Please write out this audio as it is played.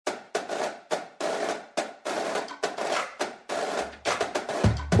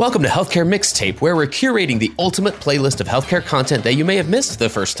Welcome to Healthcare Mixtape, where we're curating the ultimate playlist of healthcare content that you may have missed the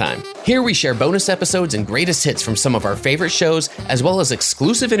first time. Here we share bonus episodes and greatest hits from some of our favorite shows, as well as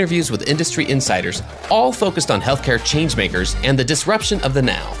exclusive interviews with industry insiders, all focused on healthcare changemakers and the disruption of the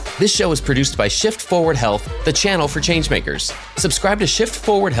now. This show is produced by Shift Forward Health, the channel for changemakers. Subscribe to Shift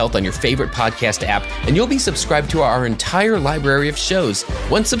Forward Health on your favorite podcast app, and you'll be subscribed to our entire library of shows.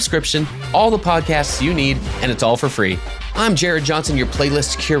 One subscription, all the podcasts you need, and it's all for free. I'm Jared Johnson, your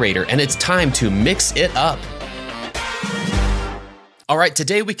playlist curator, and it's time to mix it up. All right,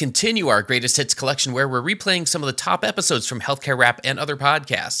 today we continue our greatest hits collection where we're replaying some of the top episodes from Healthcare Rap and other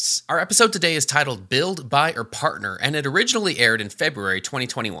podcasts. Our episode today is titled Build, Buy, or Partner, and it originally aired in February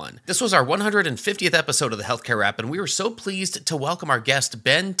 2021. This was our 150th episode of the Healthcare Rap, and we were so pleased to welcome our guest,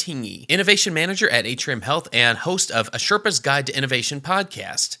 Ben Tingey, Innovation Manager at Atrium Health and host of A Sherpa's Guide to Innovation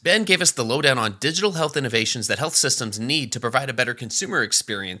podcast. Ben gave us the lowdown on digital health innovations that health systems need to provide a better consumer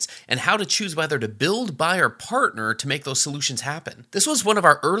experience and how to choose whether to build, buy, or partner to make those solutions happen. This was one of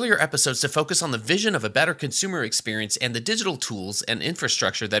our earlier episodes to focus on the vision of a better consumer experience and the digital tools and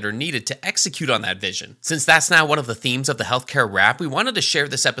infrastructure that are needed to execute on that vision. Since that's now one of the themes of the Healthcare Rap, we wanted to share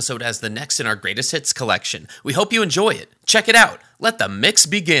this episode as the next in our greatest hits collection. We hope you enjoy it. Check it out. Let the mix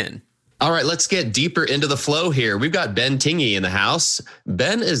begin. All right, let's get deeper into the flow here. We've got Ben Tingey in the house.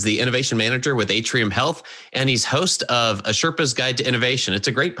 Ben is the Innovation Manager with Atrium Health, and he's host of A Sherpa's Guide to Innovation. It's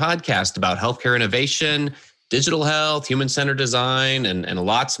a great podcast about healthcare innovation, digital health, human-centered design, and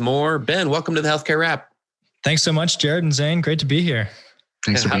lots more. Ben, welcome to the Healthcare Rap. Thanks so much, Jared and Zane. Great to be here.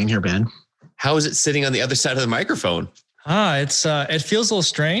 Thanks for being here, Ben. How is it sitting on the other side of the microphone? It feels a little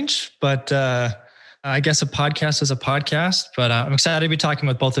strange, but I guess a podcast is a podcast. But I'm excited to be talking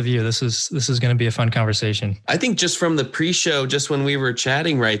with both of you. This is going to be a fun conversation. I think just from the pre-show, just when we were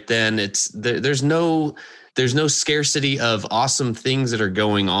chatting right then, there's no scarcity of awesome things that are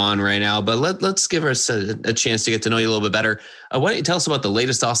going on right now, but let's give us a chance to get to know you a little bit better. Why don't you tell us about the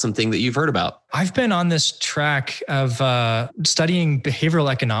latest awesome thing that you've heard about? I've been on this track of studying behavioral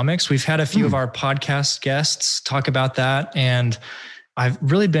economics. We've had a few of our podcast guests talk about that, and I've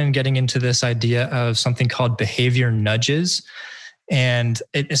really been getting into this idea of something called behavior nudges. And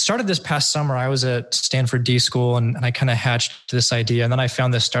it started this past summer. I was at Stanford D School and I kind of hatched this idea. And then I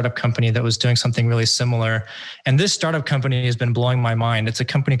found this startup company that was doing something really similar. And this startup company has been blowing my mind. It's a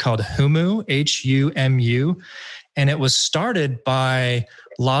company called Humu, Humu. And it was started by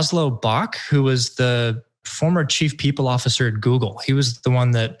Laszlo Bock, who was the former chief people officer at Google. He was the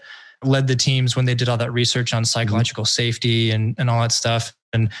one that led the teams when they did all that research on psychological safety and all that stuff.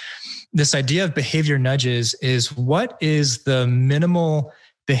 And this idea of behavior nudges is what is the minimal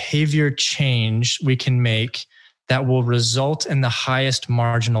behavior change we can make that will result in the highest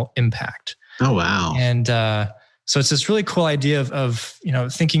marginal impact. Oh, wow. And so it's this really cool idea of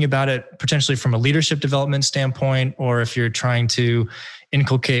thinking about it potentially from a leadership development standpoint, or if you're trying to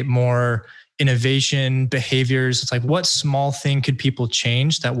inculcate more innovation behaviors, it's like what small thing could people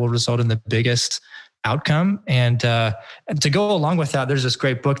change that will result in the biggest outcome. And to go along with that, there's this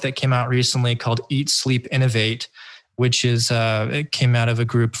great book that came out recently called Eat, Sleep, Innovate, which is it came out of a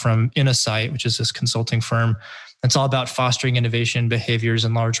group from Innosight, which is this consulting firm. It's all about fostering innovation behaviors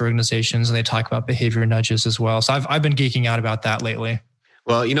in large organizations, and they talk about behavior nudges as well. So I've been geeking out about that lately.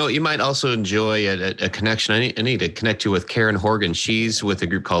 Well, you might also enjoy a connection. I need to connect you with Karen Horgan. She's with a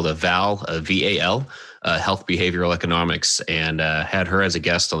group called VAL, VAL, Health Behavioral Economics, and had her as a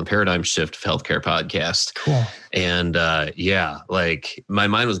guest on the Paradigm Shift of Healthcare podcast. Cool. And my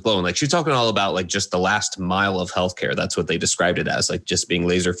mind was blown. Like, she's talking all about like just the last mile of healthcare. That's what they described it as, like just being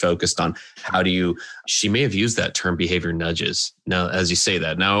laser focused on she may have used that term behavior nudges. Now, as you say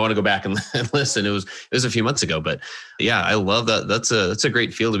that, now I want to go back and listen. It was a few months ago, but yeah, I love that. That's a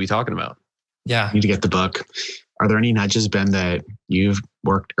great field to be talking about. Yeah. You need to get the book. Are there any nudges, Ben, that you've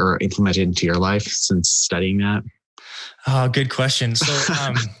worked or implemented into your life since studying that? Oh, good question. So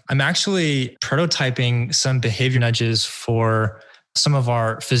I'm actually prototyping some behavior nudges for some of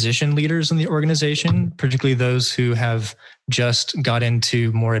our physician leaders in the organization, particularly those who have just got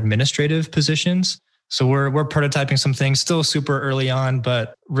into more administrative positions. So we're prototyping some things, still super early on,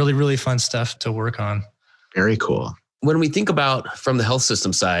 but really, really fun stuff to work on. Very cool. When we think about from the health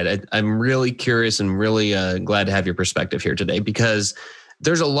system side, I'm really curious and really glad to have your perspective here today, because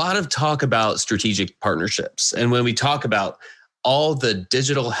there's a lot of talk about strategic partnerships. And when we talk about all the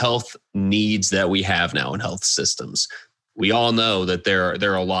digital health needs that we have now in health systems, we all know that there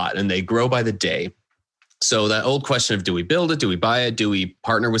are a lot and they grow by the day. So that old question of, do we build it? Do we buy it? Do we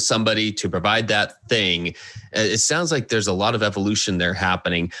partner with somebody to provide that thing? It sounds like there's a lot of evolution there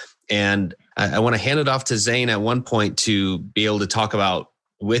happening. And I want to hand it off to Zane at one point to be able to talk about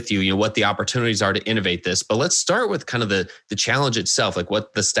with you, what the opportunities are to innovate this. But let's start with kind of the challenge itself, like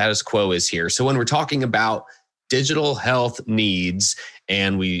what the status quo is here. So when we're talking about digital health needs,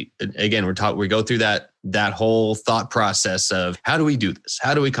 and we go through that whole thought process of how do we do this?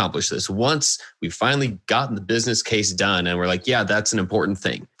 How do we accomplish this? Once we've finally gotten the business case done and we're like, yeah, that's an important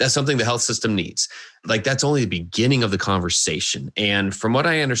thing. That's something the health system needs. Like that's only the beginning of the conversation. And from what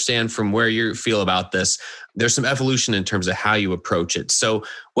I understand from where you feel about this, there's some evolution in terms of how you approach it. So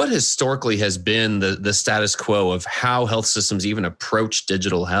what historically has been the status quo of how health systems even approach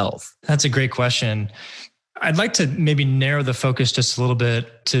digital health? That's a great question. I'd like to maybe narrow the focus just a little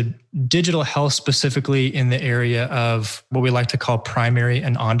bit to digital health, specifically in the area of what we like to call primary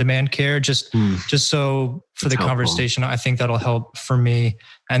and on-demand care. Just so for the conversation, I think that'll help for me.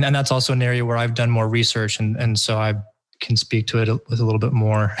 And that's also an area where I've done more research. And so I can speak to it with a little bit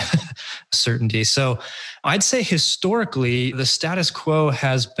more certainty. So I'd say historically, the status quo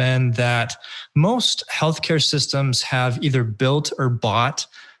has been that most healthcare systems have either built or bought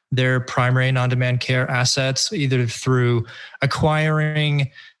their primary and on-demand care assets, either through acquiring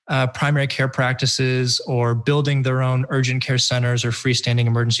primary care practices or building their own urgent care centers or freestanding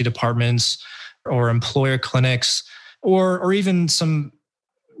emergency departments or employer clinics, or even some,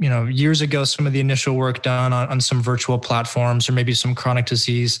 years ago, some of the initial work done on some virtual platforms or maybe some chronic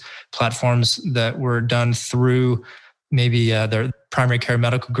disease platforms that were done through maybe their primary care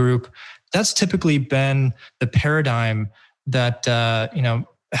medical group. That's typically been the paradigm that,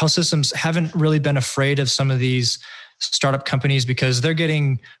 health systems haven't really been afraid of some of these startup companies because they're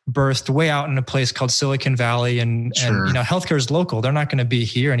getting birthed way out in a place called Silicon Valley, and healthcare is local. They're not going to be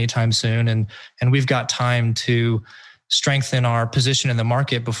here anytime soon, and we've got time to strengthen our position in the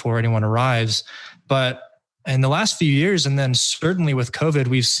market before anyone arrives. But in the last few years, and then certainly with COVID,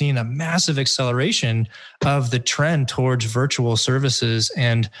 we've seen a massive acceleration of the trend towards virtual services,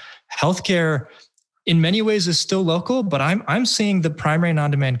 and healthcare in many ways is still local, but I'm seeing the primary and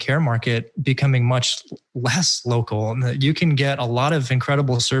on-demand care market becoming much less local. You can get a lot of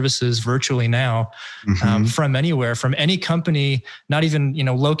incredible services virtually now, from anywhere, from any company, not even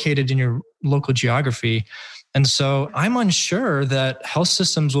located in your local geography. And so I'm unsure that health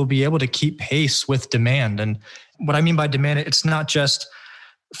systems will be able to keep pace with demand. And what I mean by demand, it's not just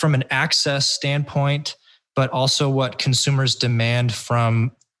from an access standpoint, but also what consumers demand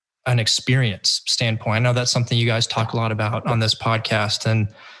from an experience standpoint. I know that's something you guys talk a lot about on this podcast. And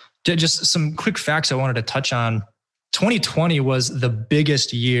just some quick facts I wanted to touch on. 2020 was the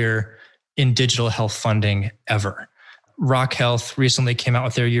biggest year in digital health funding ever. Rock Health recently came out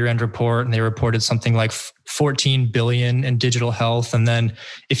with their year-end report, and they reported something like $14 billion in digital health. And then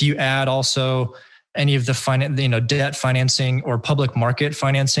if you add also any of the debt financing or public market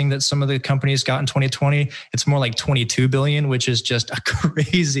financing that some of the companies got in 2020, it's more like $22 billion, which is just a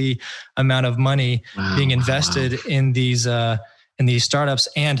crazy amount of money being invested in these startups.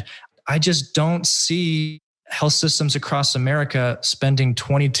 And I just don't see health systems across America spending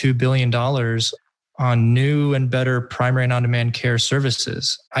 $22 billion on new and better primary and on-demand care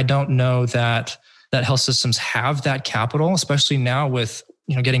services. I don't know that health systems have that capital, especially now with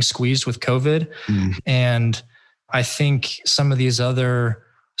getting squeezed with COVID. And I think some of these other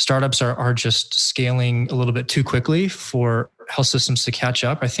startups are just scaling a little bit too quickly for health systems to catch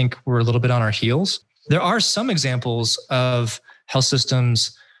up. I think we're a little bit on our heels. There are some examples of health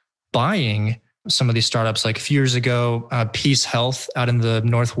systems buying some of these startups. Like a few years ago, Peace Health out in the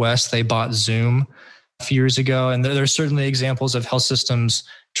Northwest, they bought Zoom a few years ago. And there are certainly examples of health systems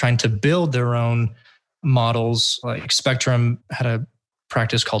trying to build their own models. Like Spectrum had a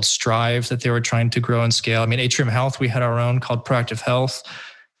practice called Strive that they were trying to grow and scale. I mean, Atrium Health, we had our own called Proactive Health.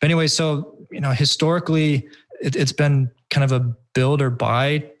 But anyway, so, historically, it's been kind of a build or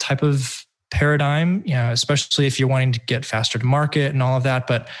buy type of paradigm, especially if you're wanting to get faster to market and all of that.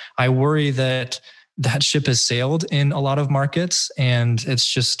 But I worry that ship has sailed in a lot of markets, and it's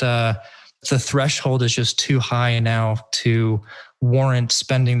just the threshold is just too high now to warrant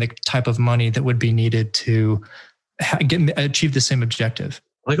spending the type of money that would be needed to achieve the same objective.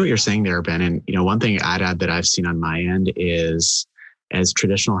 I like what you're saying there, Ben. And one thing I'd add that I've seen on my end is, as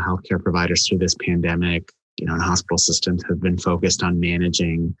traditional healthcare providers through this pandemic, and hospital systems have been focused on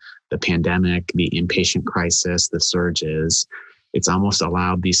managing the pandemic, the inpatient crisis, the surges. It's almost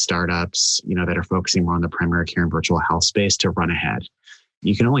allowed these startups, that are focusing more on the primary care and virtual health space to run ahead.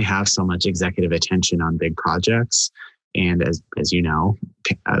 You can only have so much executive attention on big projects. And as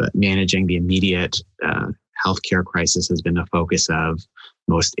managing the immediate healthcare crisis has been the focus of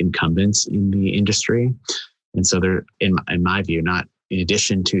most incumbents in the industry. And so there, in my view, not in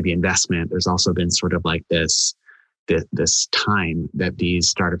addition to the investment, there's also been sort of like this this time that these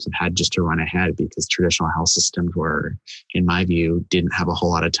startups have had just to run ahead, because traditional health systems were, in my view, didn't have a whole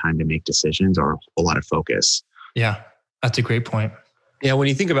lot of time to make decisions or a lot of focus. Yeah, that's a great point. Yeah, when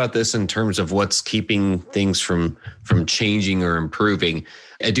you think about this in terms of what's keeping things from changing or improving,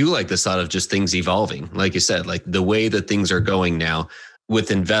 I do like this thought of just things evolving. Like you said, like the way that things are going now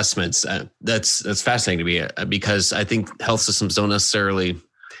with investments, that's fascinating to me, because I think health systems don't necessarily,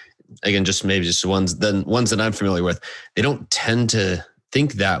 again, just maybe just ones that I'm familiar with, they don't tend to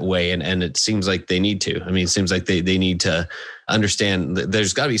think that way. And it seems like they need to. I mean, it seems like they need to understand that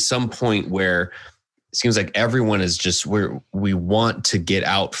there's got to be some point where it seems like everyone is just where we want to get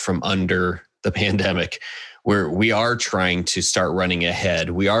out from under the pandemic, where we are trying to start running ahead.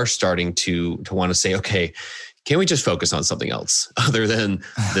 We are starting to want to say, okay, can we just focus on something else other than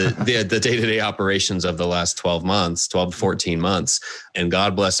the day-to-day operations of the last 12 to 14 months? And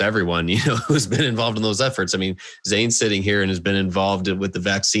God bless everyone, who's been involved in those efforts. I mean, Zane's sitting here and has been involved with the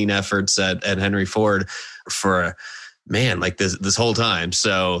vaccine efforts at Henry Ford for, like this whole time.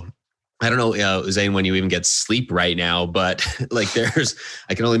 So I don't know, Zane, when you even get sleep right now, but like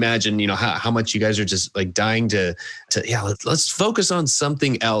I can only imagine, how much you guys are just like dying to let's focus on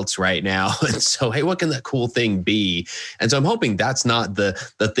something else right now. And so, hey, what can that cool thing be? And so I'm hoping that's not the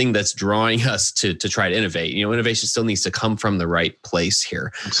thing that's drawing us to try to innovate. Innovation still needs to come from the right place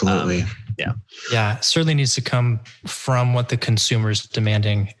here. Absolutely. Yeah, it certainly needs to come from what the consumer is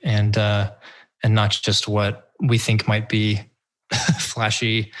demanding, and not just what we think might be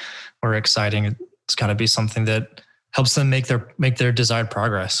flashy or exciting. It's got to be something that helps them make their desired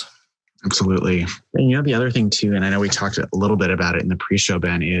progress. Absolutely. And the other thing too, and I know we talked a little bit about it in the pre-show,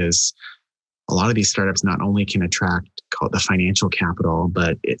 Ben, is a lot of these startups not only can attract the financial capital,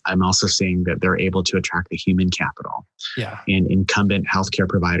 but I'm also seeing that they're able to attract the human capital. Yeah. And incumbent healthcare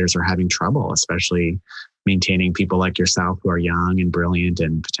providers are having trouble, especially maintaining people like yourself who are young and brilliant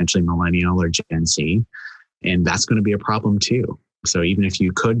and potentially millennial or Gen Z. And that's going to be a problem too. So even if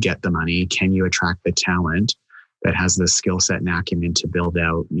you could get the money, can you attract the talent that has the skill set and acumen to build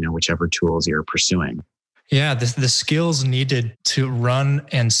out, whichever tools you're pursuing? Yeah, the skills needed to run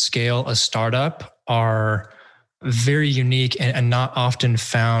and scale a startup are very unique and not often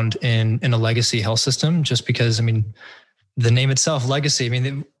found in a legacy health system, just because, the name itself, legacy,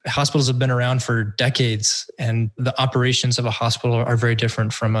 the hospitals have been around for decades, and the operations of a hospital are very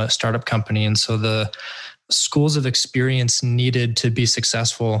different from a startup company. And so the schools of experience needed to be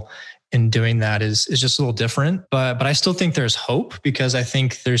successful in doing that is just a little different. But I still think there's hope, because I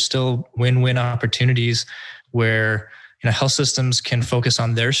think there's still win-win opportunities where health systems can focus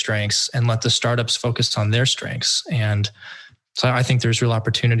on their strengths and let the startups focus on their strengths. And so I think there's real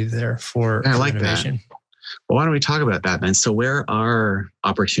opportunity there for innovation. That. Well, why don't we talk about that then? So where are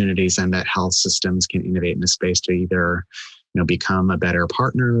opportunities and that health systems can innovate in the space to either become a better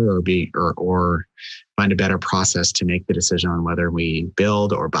partner or find a better process to make the decision on whether we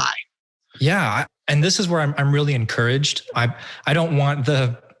build or buy? Yeah. And this is where I'm really encouraged. I don't want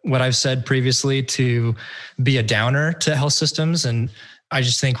what I've said previously to be a downer to health systems. And I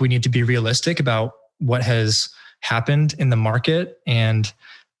just think we need to be realistic about what has happened in the market. And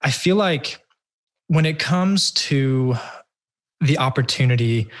I feel like when it comes to the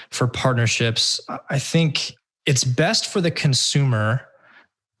opportunity for partnerships, I think it's best for the consumer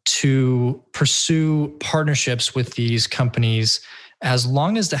to pursue partnerships with these companies as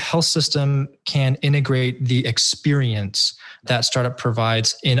long as the health system can integrate the experience that startup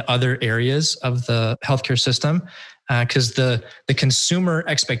provides in other areas of the healthcare system. Because the consumer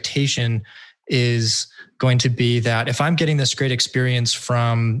expectation is going to be that if I'm getting this great experience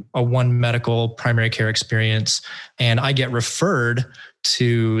from a One Medical primary care experience and I get referred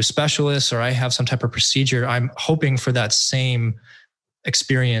to specialists or I have some type of procedure, I'm hoping for that same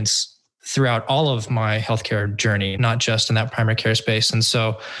experience throughout all of my healthcare journey, not just in that primary care space. And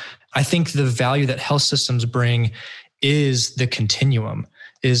so I think the value that health systems bring is the continuum,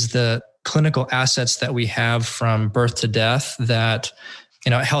 is the clinical assets that we have from birth to death that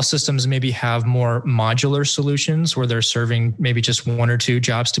health systems maybe have more modular solutions where they're serving maybe just one or two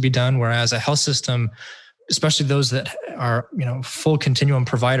jobs to be done. Whereas a health system, especially those that are, full continuum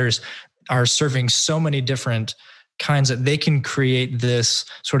providers, are serving so many different kinds that they can create this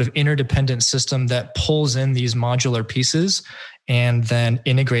sort of interdependent system that pulls in these modular pieces and then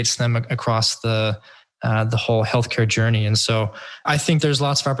integrates them across the whole healthcare journey. And so I think there's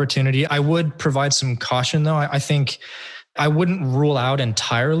lots of opportunity. I would provide some caution though. I think I wouldn't rule out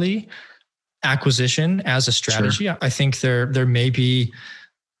entirely acquisition as a strategy. Sure. I think there may be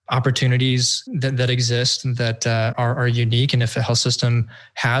opportunities that exist that are unique. And if a health system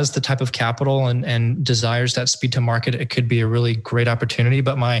has the type of capital and desires that speed to market, it could be a really great opportunity.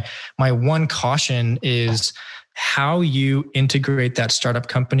 But my one caution is how you integrate that startup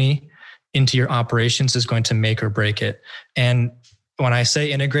company into your operations is going to make or break it. And when I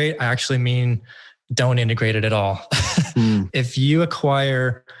say integrate, I actually mean don't integrate it at all. If you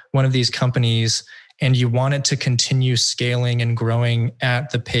acquire one of these companies and you want it to continue scaling and growing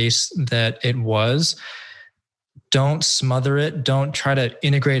at the pace that it was, don't smother it. Don't try to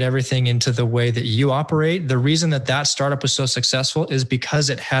integrate everything into the way that you operate. The reason that startup was so successful is because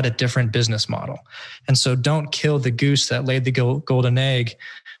it had a different business model. And so don't kill the goose that laid the golden egg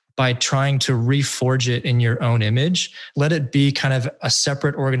by trying to reforge it in your own image. Let it be kind of a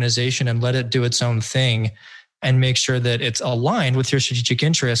separate organization and let it do its own thing and make sure that it's aligned with your strategic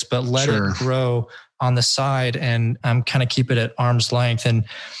interests, but let it grow on the side and kind of keep it at arm's length. And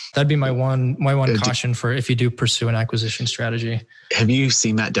that'd be my one caution for if you do pursue an acquisition strategy. Have you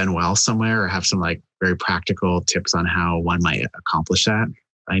seen that done well somewhere, or have some like very practical tips on how one might accomplish that?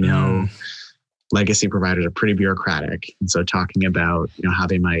 I know legacy providers are pretty bureaucratic. And so talking about, how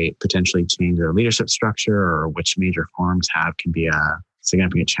they might potentially change their leadership structure or which major forms can be a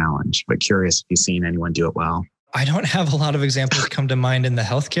significant challenge. But curious if you've seen anyone do it well. I don't have a lot of examples come to mind in the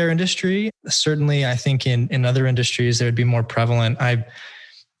healthcare industry. Certainly, I think in other industries, they would be more prevalent. And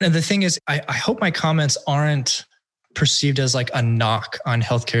the thing is, I hope my comments aren't perceived as like a knock on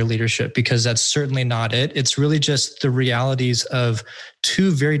healthcare leadership, because that's certainly not it. It's really just the realities of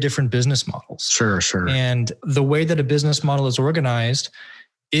two very different business models. Sure. And the way that a business model is organized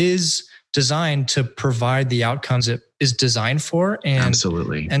is designed to provide the outcomes it is designed for. And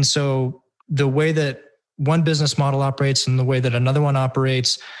absolutely. And so the way that one business model operates and the way that another one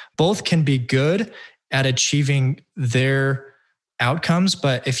operates, both can be good at achieving their outcomes.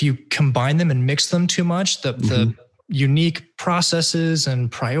 But if you combine them and mix them too much, the unique processes and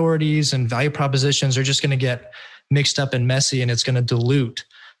priorities and value propositions are just going to get mixed up and messy, and it's going to dilute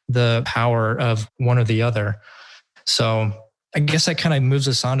the power of one or the other. So I guess that kind of moves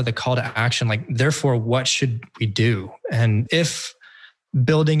us on to the call to action. Like, therefore, what should we do? And if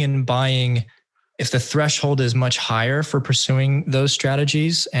building and buying, if the threshold is much higher for pursuing those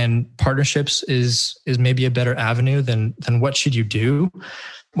strategies and partnerships is maybe a better avenue, then what should you do?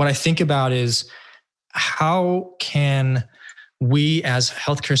 What I think about is, how can we as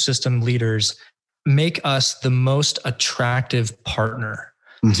healthcare system leaders make us the most attractive partner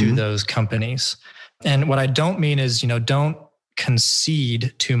to those companies? And what I don't mean is, don't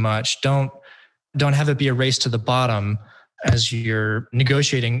concede too much. Don't have it be a race to the bottom as you're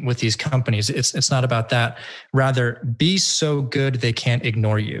negotiating with these companies. It's not about that. Rather, be so good they can't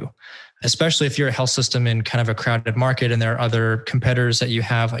ignore you. Especially if you're a health system in kind of a crowded market and there are other competitors that you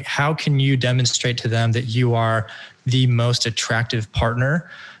have, like, how can you demonstrate to them that you are the most attractive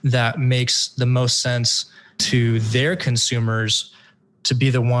partner that makes the most sense to their consumers, to be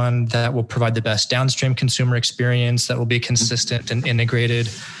the one that will provide the best downstream consumer experience, that will be consistent and integrated?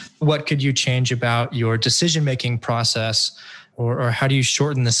 What could you change about your decision-making process? Or how do you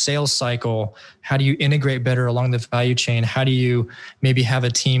shorten the sales cycle? How do you integrate better along the value chain? How do you maybe have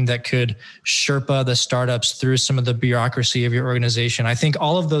a team that could Sherpa the startups through some of the bureaucracy of your organization? I think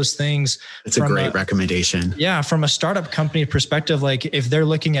all of those things. It's a great recommendation. Yeah. From a startup company perspective, like if they're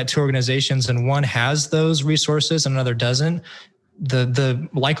looking at two organizations and one has those resources and another doesn't, the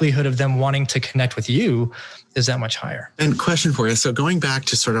likelihood of them wanting to connect with you is that much higher. And question for you. So going back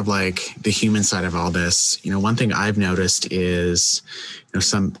to sort of like the human side of all this, one thing I've noticed is,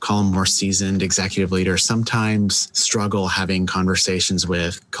 some call them more seasoned executive leaders sometimes struggle having conversations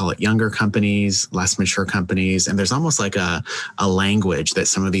with, call it younger companies, less mature companies. And there's almost like a language that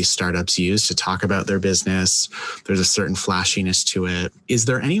some of these startups use to talk about their business. There's a certain flashiness to it. Is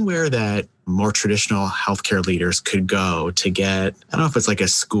there anywhere that more traditional healthcare leaders could go to get, I don't know if it's like a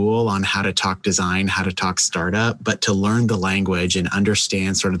school on how to talk design, how to talk startup, but to learn the language and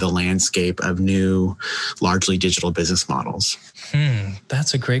understand sort of the landscape of new, largely digital business models?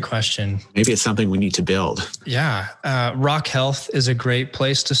 That's a great question. Maybe it's something we need to build. Yeah. Rock Health is a great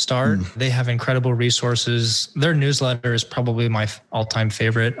place to start. They have incredible resources. Their newsletter is probably my all-time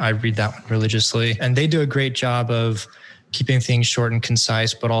favorite. I read that one religiously. And they do a great job of keeping things short and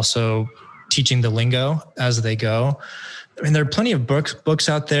concise, but also teaching the lingo as they go. I mean, there are plenty of books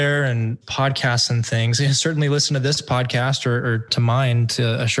out there and podcasts and things. You certainly listen to this podcast or to mine, to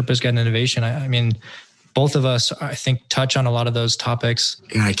Sherpa's Guide to Innovation. I mean, both of us, I think, touch on a lot of those topics.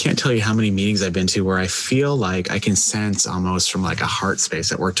 Yeah, I can't tell you how many meetings I've been to where I feel like I can sense almost from like a heart space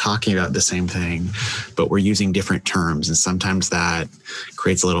that we're talking about the same thing, but we're using different terms. And sometimes that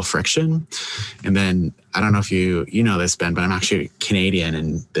creates a little friction. And then I don't know if you know this, Ben, but I'm actually Canadian,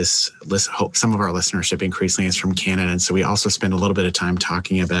 and some of our listenership increasingly is from Canada. And so we also spend a little bit of time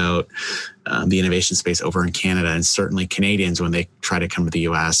talking about the innovation space over in Canada. And certainly Canadians, when they try to come to the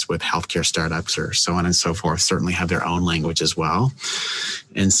US with healthcare startups or so on and so forth, certainly have their own language as well.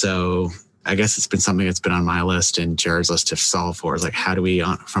 And so I guess it's been something that's been on my list and Jared's list to solve for, is like, how do we,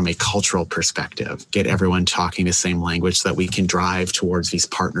 from a cultural perspective, get everyone talking the same language so that we can drive towards these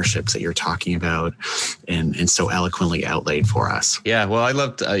partnerships that you're talking about and so eloquently outlaid for us. Yeah, well, I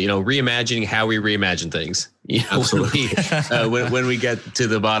loved, reimagining how we reimagine things. Absolutely. When we get to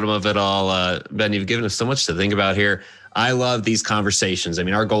the bottom of it all, Ben, you've given us so much to think about here. I love these conversations. I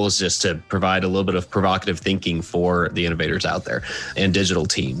mean, our goal is just to provide a little bit of provocative thinking for the innovators out there and digital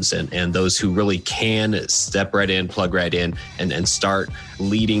teams and those who really can step right in, plug right in, and start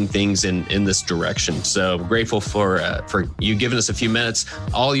leading things in this direction. So I'm grateful for you giving us a few minutes.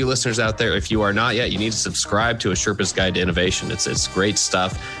 All you listeners out there, if you are not yet, you need to subscribe to A Sherpa's Guide to Innovation. It's great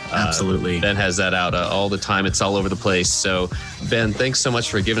stuff. Absolutely. Ben has that out all the time. It's all over the place. So Ben, thanks so much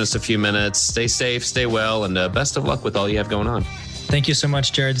for giving us a few minutes. Stay safe, stay well, and best of luck with all you have going on. Thank you so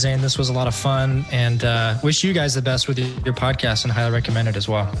much, Jared, Zane. This was a lot of fun, and wish you guys the best with your podcast, and highly recommend it as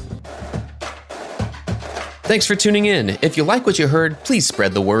well. Thanks for tuning in. If you like what you heard, please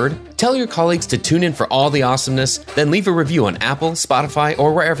spread the word. Tell your colleagues to tune in for all the awesomeness, then leave a review on Apple, Spotify,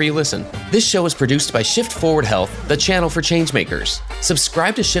 or wherever you listen. This show is produced by Shift Forward Health, the channel for changemakers.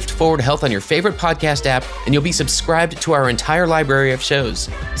 Subscribe to Shift Forward Health on your favorite podcast app, and you'll be subscribed to our entire library of shows.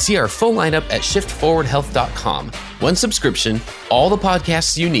 See our full lineup at shiftforwardhealth.com. One subscription, all the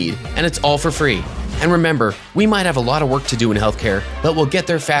podcasts you need, and it's all for free. And remember, we might have a lot of work to do in healthcare, but we'll get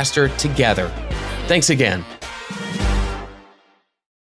there faster together. Thanks again.